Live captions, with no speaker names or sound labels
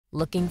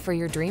Looking for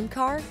your dream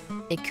car?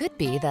 It could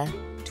be the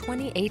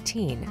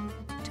 2018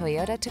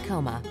 Toyota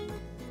Tacoma.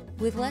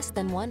 With less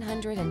than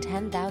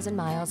 110,000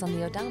 miles on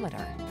the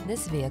odometer,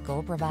 this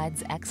vehicle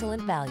provides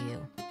excellent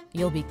value.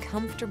 You'll be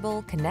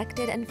comfortable,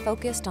 connected, and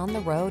focused on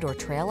the road or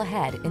trail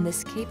ahead in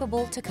this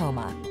capable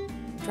Tacoma.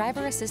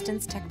 Driver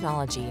assistance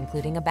technology,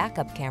 including a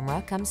backup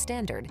camera, comes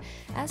standard,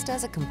 as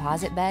does a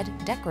composite bed,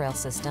 deck rail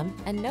system,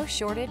 and no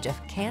shortage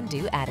of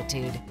can-do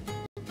attitude.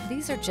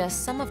 These are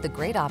just some of the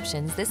great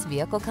options this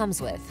vehicle comes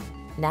with: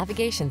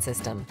 navigation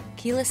system,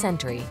 keyless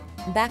entry,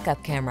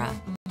 backup camera,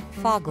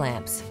 fog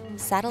lamps,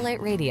 satellite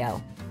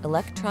radio,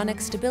 electronic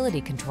stability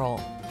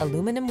control,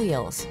 aluminum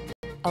wheels,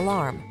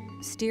 alarm,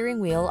 steering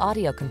wheel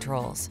audio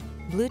controls,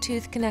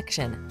 Bluetooth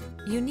connection.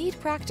 You need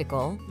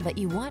practical, but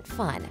you want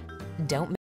fun. Don't